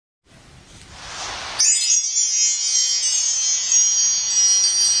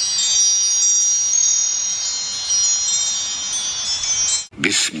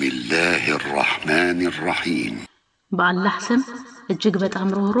بسم الله الرحمن الرحيم بالله سم እጅግ በጣም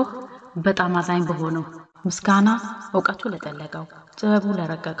ሮህሮህ በጣም አዛኝ በሆነው ምስጋና ወቀቱ ለጠለቀው ጥበቡ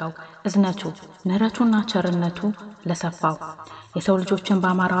ለረቀቀው እዝነቱ ምህረቱና ቸርነቱ ለሰፋው የሰው ልጆችን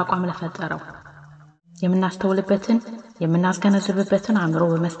በአማራ አቋም ለፈጠረው የምናስተውልበትን የምናስገነዝብበትን አእምሮ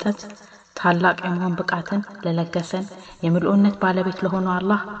በመስጠት ታላቅ የመሆን ብቃትን ለለገሰን የምልኡነት ባለቤት ለሆነው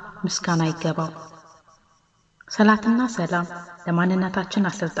አላህ ምስጋና ይገባው። ሰላትና ሰላም ለማንነታችን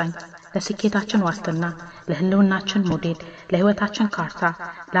አሰልጣኝ ለስኬታችን ዋስትና ለህልውናችን ሞዴል ለህይወታችን ካርታ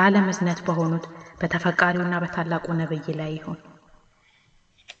ለዓለም እዝነት በሆኑት በተፈቃሪውና በታላቁ ነብይ ላይ ይሁን።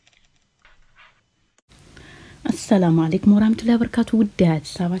 አሰላሙ አለይኩም ወራህመቱላሂ ወበረካቱ። ውዲያት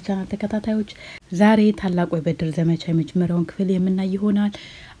ሳባቻና ተከታታዮች ዛሬ ታላቁ የበድር ዘመቻ የመጀመሪያውን ክፍል የምናይ ይሆናል።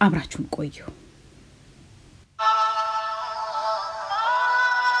 አብራችሁን ቆዩ።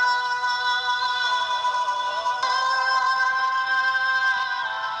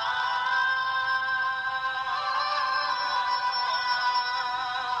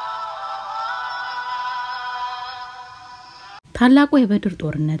 ታላቁ የበድር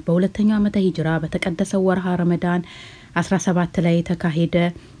ጦርነት በሁለተኛው ዓመተ ሂጅራ በተቀደሰው ወርሃ ረመዳን 17 ላይ ተካሄደ።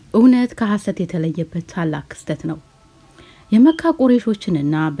 እውነት ከሐሰት የተለየበት ታላቅ ክስተት ነው። የመካ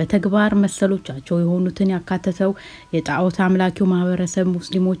ቁረይሾችንና በተግባር መሰሎቻቸው የሆኑትን ያካተተው የጣዖት አምላኪው ማህበረሰብ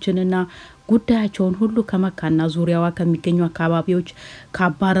ሙስሊሞችንና ጉዳያቸውን ሁሉ ከመካና ዙሪያዋ ከሚገኙ አካባቢዎች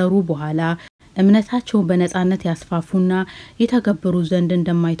ካባረሩ በኋላ እምነታቸውን በነጻነት ያስፋፉና የተከበሩ ዘንድ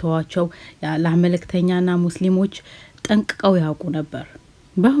እንደማይተዋቸው የአላህ መልእክተኛና ሙስሊሞች ጠንቅቀው ያውቁ ነበር።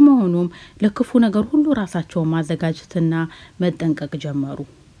 በመሆኑም ለክፉ ነገር ሁሉ ራሳቸውን ማዘጋጀትና መጠንቀቅ ጀመሩ።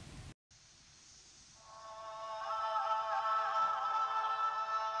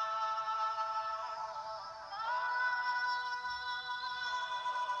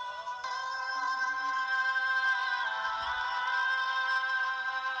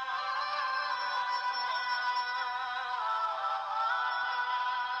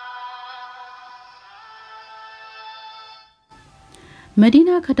 መዲና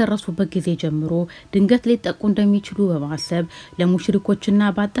ከደረሱበት ጊዜ ጀምሮ ድንገት ሊጠቁ እንደሚችሉ በማሰብ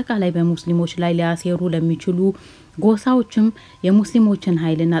ለሙሽሪኮችና በአጠቃላይ በሙስሊሞች ላይ ሊያሴሩ ለሚችሉ ጎሳዎችም የሙስሊሞችን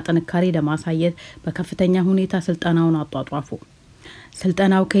ኃይልና ጥንካሬ ለማሳየት በከፍተኛ ሁኔታ ስልጠናውን አጧጧፉ።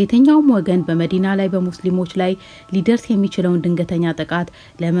 ስልጠናው ከየትኛውም ወገን በመዲና ላይ በሙስሊሞች ላይ ሊደርስ የሚችለውን ድንገተኛ ጥቃት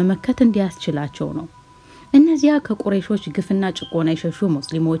ለመመከት እንዲያስችላቸው ነው። እነዚያ ከቁረይሾች ግፍና ጭቆና የሸሹ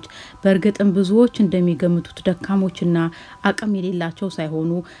ሙስሊሞች በእርግጥም ብዙዎች እንደሚገምቱት ደካሞችና አቅም የሌላቸው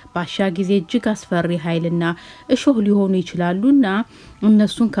ሳይሆኑ ባሻ ጊዜ እጅግ አስፈሪ ኃይልና እሾህ ሊሆኑ ይችላሉና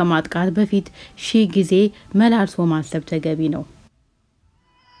እነሱን ከማጥቃት በፊት ሺህ ጊዜ መላልሶ ማሰብ ተገቢ ነው።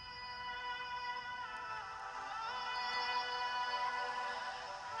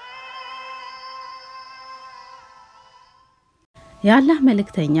 የአላህ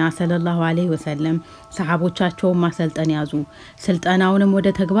መልእክተኛ ሰለላሁ ዐለይሂ ወሰለም ሰሃቦቻቸውን ማሰልጠን ያዙ። ስልጠናውንም ወደ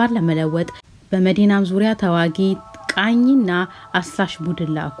ተግባር ለመለወጥ በመዲናም ዙሪያ ተዋጊ ቃኝና አሳሽ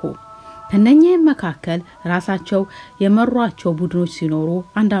ቡድን ላኩ። ከነኚህም መካከል ራሳቸው የመሯቸው ቡድኖች ሲኖሩ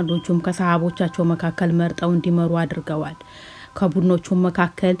አንዳንዶቹም ከሰሃቦቻቸው መካከል መርጠው እንዲመሩ አድርገዋል። ከቡድኖቹ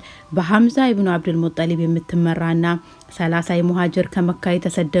መካከል በሐምዛ ኢብኑ አብዱል ሙጠሊብ የምትመራና 30 የሙሃጅር ከመካ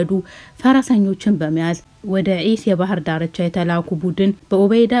የተሰደዱ ፈረሰኞችን በመያዝ ወደ ኢስ የባህር ዳርቻ የተላኩ ቡድን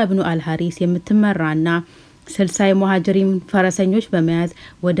በኡበይዳ ኢብኑ አልሐሪስ የምትመራና 60 የሙሃጅሪን ፈረሰኞች በመያዝ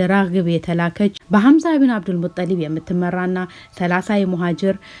ወደ ራግብ የተላከች በሐምዛ ኢብኑ አብዱል ሙጠሊብ የምትመራና 30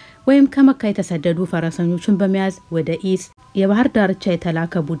 የሙሃጅር ወይም ከመካ የተሰደዱ ፈረሰኞችን በመያዝ ወደ ኢስ የባህር ዳርቻ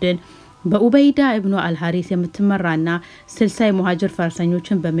የተላከ ቡድን በኡበይዳ ኢብኑ አልሐሪስ የምትመራና 60 የሙሃጅር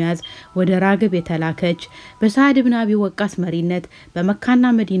ፈረሰኞችን በመያዝ ወደ ራግብ የተላከች በሳዕድ ኢብኑ አቢ ወቃስ መሪነት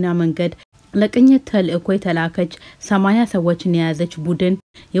በመካና መዲና መንገድ ለቅኝት ተልእኮ የተላከች 80 ሰዎችን የያዘች ቡድን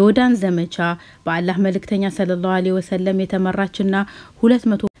የወዳን ዘመቻ በአላህ መልእክተኛ ሰለላሁ ዐለይሂ ወሰለም የተመራችና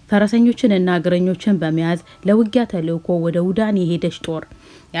 200 ፈረሰኞችንና እግረኞችን በመያዝ ለውጊያ ተልእኮ ወደ ውዳን የሄደች ጦር።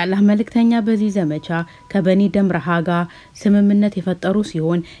 የአላህ መልእክተኛ በዚህ ዘመቻ ከበኒ ደምረሃ ጋር ስምምነት የፈጠሩ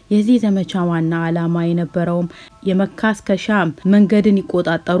ሲሆን የዚህ ዘመቻ ዋና ዓላማ የነበረውም የመካ እስከ ሻም መንገድን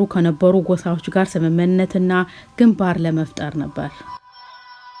ይቆጣጠሩ ከነበሩ ጎሳዎች ጋር ስምምነትና ግንባር ለመፍጠር ነበር።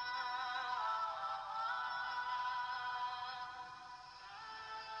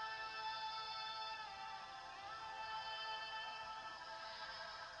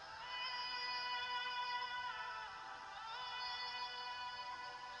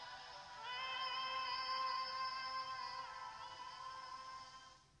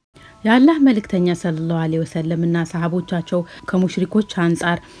 የአላህ መልእክተኛ ሰለላሁ ዐለይሂ ወሰለም እና ሰሃቦቻቸው ከሙሽሪኮች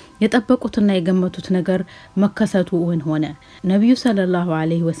አንፃር የጠበቁትና የገመቱት ነገር መከሰቱ ሆነ። ነብዩ ሰለላሁ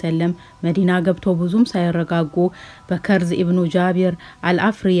ዐለይሂ ወሰለም መዲና ገብተው ብዙም ሳይረጋጉ በከርዝ ኢብኑ ጃቢር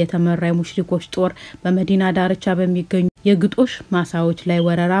አልአፍሪ የተመራ ሙሽሪኮች ጦር በመዲና ዳርቻ በሚገኙ የግጦሽ ማሳዎች ላይ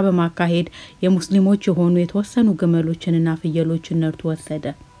ወረራ በማካሄድ የሙስሊሞች የሆኑ የተወሰኑ ግመሎችንና ፍየሎችን ነርቶ ወሰደ።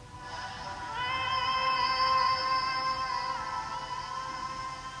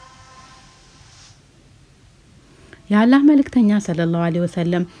 የአላህ መልእክተኛ ሰለላሁ ዐለይሂ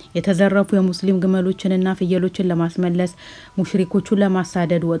ወሰለም የተዘረፉ የሙስሊም ግመሎችንና ፍየሎችን ለማስመለስ ሙሽሪኮቹን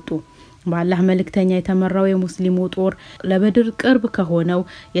ለማሳደድ ወጡ። በአላህ መልእክተኛ የተመራው የሙስሊሙ ጦር ለበድር ቅርብ ከሆነው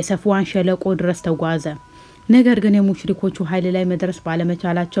የሰፍዋን ሸለቆ ድረስ ተጓዘ። ነገር ግን የሙሽሪኮቹ ኃይል ላይ መድረስ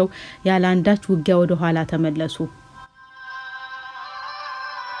ባለመቻላቸው ያለ አንዳች ውጊያ ወደ ኋላ ተመለሱ።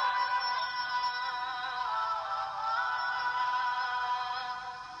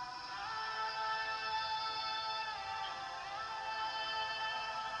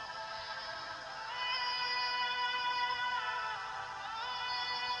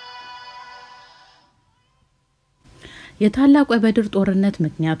 የታላቁ የበድር ጦርነት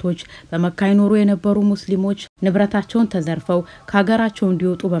ምክንያቶች በመካ ይኖሩ የነበሩ ሙስሊሞች ንብረታቸውን ተዘርፈው ከሀገራቸው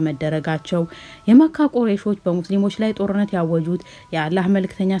እንዲወጡ በመደረጋቸው፣ የመካ ቁረይሾች በሙስሊሞች ላይ ጦርነት ያወጁት የአላህ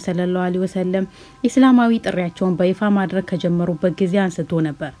መልእክተኛ ሰለላሁ ዐለይሂ ወሰለም እስላማዊ ጥሪያቸውን በይፋ ማድረግ ከጀመሩበት ጊዜ አንስቶ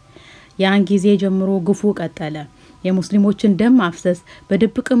ነበር። ያን ጊዜ ጀምሮ ግፉ ቀጠለ። የሙስሊሞችን ደም ማፍሰስ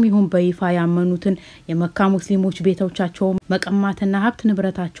በድብቅም ይሁን በይፋ ያመኑትን የመካ ሙስሊሞች ቤቶቻቸውን መቀማትና ሀብት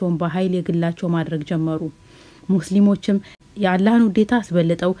ንብረታቸውን በኃይል የግላቸው ማድረግ ጀመሩ። ሙስሊሞችም የአላህን ውዴታ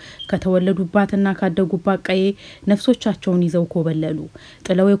አስበልጠው ከተወለዱባትና ካደጉባት ቀዬ ነፍሶቻቸውን ይዘው ኮበለሉ።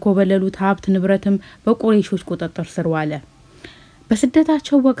 ጥለው የኮበለሉት ሀብት ንብረትም በቁረይሾች ቁጥጥር ስር ዋለ።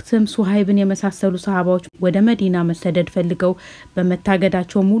 በስደታቸው ወቅትም ሱሃይብን የመሳሰሉ ሰሃባዎች ወደ መዲና መሰደድ ፈልገው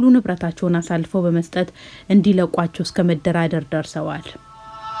በመታገዳቸው ሙሉ ንብረታቸውን አሳልፈው በመስጠት እንዲለቋቸው እስከ መደራደር ደርሰዋል።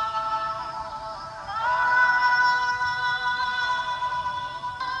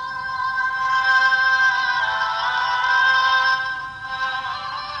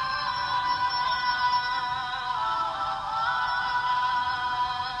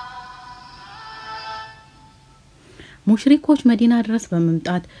 ሙሽሪኮች መዲና ድረስ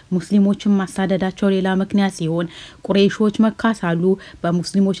በመምጣት ሙስሊሞችን ማሳደዳቸው ሌላ ምክንያት ሲሆን፣ ቁረይሾች መካ ሳሉ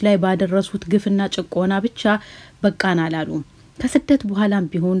በሙስሊሞች ላይ ባደረሱት ግፍና ጭቆና ብቻ በቃን አላሉም። ከስደት በኋላም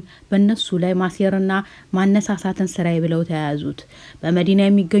ቢሆን በእነሱ ላይ ማሴርና ማነሳሳትን ስራይ ብለው ተያያዙት። በመዲና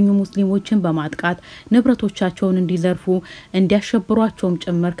የሚገኙ ሙስሊሞችን በማጥቃት ንብረቶቻቸውን እንዲዘርፉ እንዲያሸብሯቸውም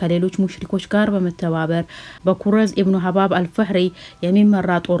ጭምር ከሌሎች ሙሽሪኮች ጋር በመተባበር በኩረዝ ኢብኑ ሀባብ አልፈህሪ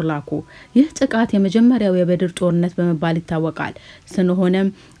የሚመራ ጦር ላኩ። ይህ ጥቃት የመጀመሪያው የበድር ጦርነት በመባል ይታወቃል። ስለሆነም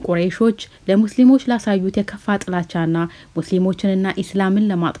ቁረይሾች ለሙስሊሞች ላሳዩት የከፋ ጥላቻና ሙስሊሞችንና ኢስላምን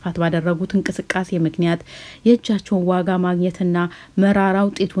ለማጥፋት ባደረጉት እንቅስቃሴ ምክንያት የእጃቸውን ዋጋ ማግኘት እና መራራ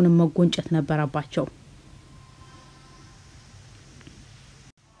ውጤቱን መጎንጨት ነበረባቸው።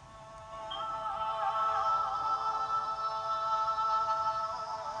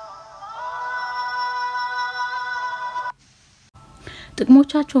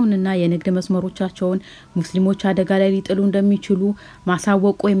 ጥቅሞቻቸውንና የንግድ መስመሮቻቸውን ሙስሊሞች አደጋ ላይ ሊጥሉ እንደሚችሉ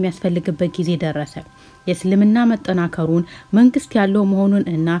ማሳወቁ የሚያስፈልግበት ጊዜ ደረሰ። የእስልምና መጠናከሩን መንግስት ያለው መሆኑን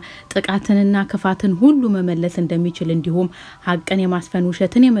እና ጥቃትንና ክፋትን ሁሉ መመለስ እንደሚችል እንዲሁም ሀቅን የማስፈን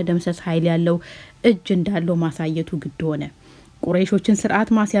ውሸትን የመደምሰስ ኃይል ያለው እጅ እንዳለው ማሳየቱ ግድ ሆነ። ቁረይሾችን ስርዓት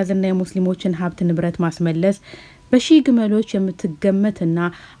ማስያዝና የሙስሊሞችን ሀብት ንብረት ማስመለስ በሺህ ግመሎች የምትገመትና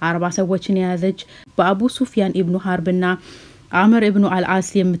 40 ሰዎችን የያዘች በአቡ ሱፊያን ኢብኑ ሐርብና አመር ኢብኑ አልዓስ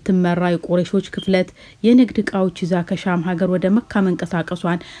የምትመራ የቁረይሾች ክፍለት የንግድ ዕቃዎች ይዛ ከሻም ሀገር ወደ መካ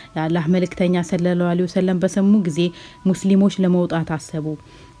መንቀሳቀሷን የአላህ መልእክተኛ ሰለላሁ ዐለይሂ ወሰለም በሰሙ ጊዜ ሙስሊሞች ለመውጣት አሰቡ።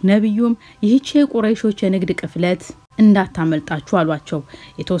 ነብዩም ይህች የቁረይሾች የንግድ ክፍለት እንዳታመልጣችሁ አሏቸው።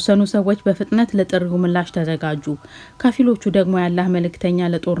 የተወሰኑ ሰዎች በፍጥነት ለጥሪው ምላሽ ተዘጋጁ። ከፊሎቹ ደግሞ የአላህ መልእክተኛ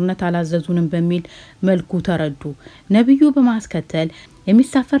ለጦርነት አላዘዙንም በሚል መልኩ ተረዱ። ነብዩ በማስከተል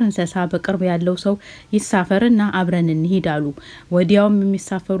የሚሳፈር እንስሳ በቅርብ ያለው ሰው ይሳፈርና አብረን እንሂድ አሉ። ወዲያውም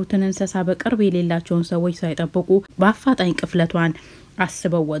የሚሳፈሩትን እንስሳ በቅርብ የሌላቸውን ሰዎች ሳይጠብቁ በአፋጣኝ ክፍለቷን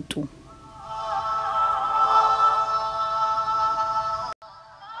አስበው ወጡ።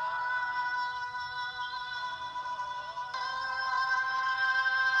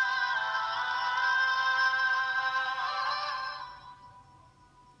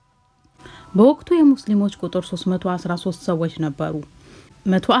 በወቅቱ የሙስሊሞች ቁጥር 313 ሰዎች ነበሩ።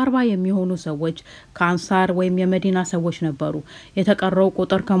 140 የሚሆኑ ሰዎች ከአንሳር ወይም የመዲና ሰዎች ነበሩ። የተቀረው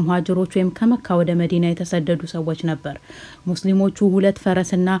ቁጥር ከሙሃጅሮች ወይም ከመካ ወደ መዲና የተሰደዱ ሰዎች ነበር። ሙስሊሞቹ 2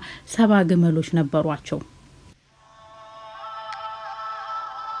 ፈረስና 70 ግመሎች ነበሯቸው።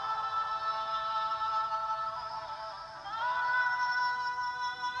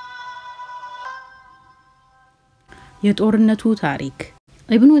 የጦርነቱ ታሪክ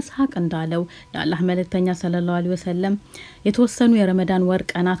ኢብኑ ኢስሐቅ እንዳለው የአላህ መልእክተኛ ሰለላሁ ዐለይሂ ወሰለም የተወሰኑ የረመዳን ወር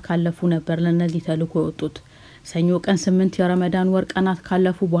ቀናት ካለፉ ነበር ለነዚህ ተልኮ ወጡት ሰኞ ቀን 8 የረመዳን ወር ቀናት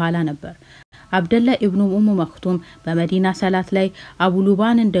ካለፉ በኋላ ነበር አብደላህ ኢብኑ መክቱም በመዲና ሰላት ላይ አቡ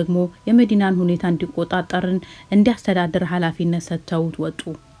ሉባንን ደግሞ የመዲናን ሁኔታ እንዲቆጣጠርን እንዲያስተዳድር ኃላፊነት ሰጥተውት ወጡ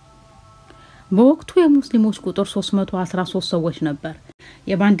በወቅቱ የሙስሊሞች ቁጥር 313 ሰዎች ነበር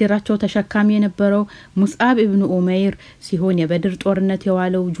የባንዲራቸው ተሸካሚ የነበረው ሙስዓብ ኢብኑ ኡመይር ሲሆን የበድር ጦርነት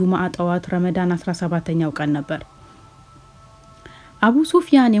የዋለው ጁማዓ ጠዋት ረመዳን 17ኛው ቀን ነበር አቡ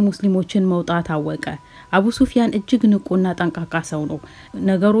ሱፊያን የሙስሊሞችን መውጣት አወቀ አቡ ሱፊያን እጅግ ንቁና ጠንቃቃ ሰው ነው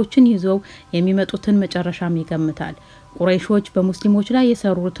ነገሮችን ይዘው የሚመጡትን መጨረሻም ይገምታል ቁረይሾች በሙስሊሞች ላይ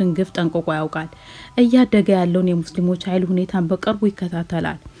የሰሩትን ግፍ ጠንቅቆ ያውቃል እያደገ ያለውን የሙስሊሞች ኃይል ሁኔታን በቅርቡ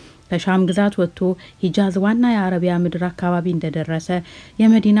ይከታተላል ከሻም ግዛት ወጥቶ ሂጃዝ ዋና የአረቢያ ምድር አካባቢ እንደደረሰ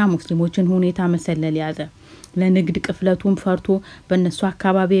የመዲና ሙስሊሞችን ሁኔታ መሰለል ያዘ ለንግድ ቅፍለቱም ፈርቶ በእነሱ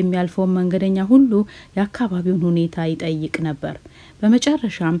አካባቢ የሚያልፈው መንገደኛ ሁሉ የአካባቢውን ሁኔታ ይጠይቅ ነበር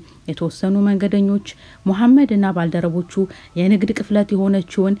በመጨረሻም የተወሰኑ መንገደኞች መሐመድና ባልደረቦቹ የንግድ ቅፍለት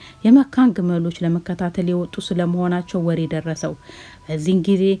የሆነችውን የመካን ግመሎች ለመከታተል የወጡ ስለመሆናቸው ወሬ ደረሰው በዚህ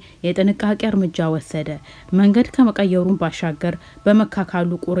ጊዜ የጥንቃቄ እርምጃ ወሰደ መንገድ ከመቀየሩን ባሻገር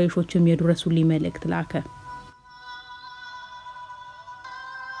በመካካሉ ቁረይሾችም የድረሱልኝ መልእክት ላከ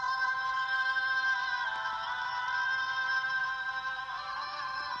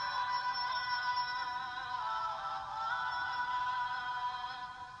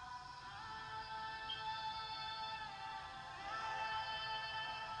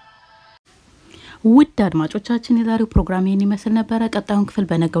ውድ አድማጮቻችን የዛሬው ፕሮግራም ይሄን ይመስል ነበር ቀጣዩን ክፍል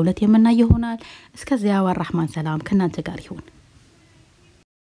በነገው ዕለት የምናየው ይሆናል እስከዚያው አራህማን ሰላም ከናንተ ጋር ይሁን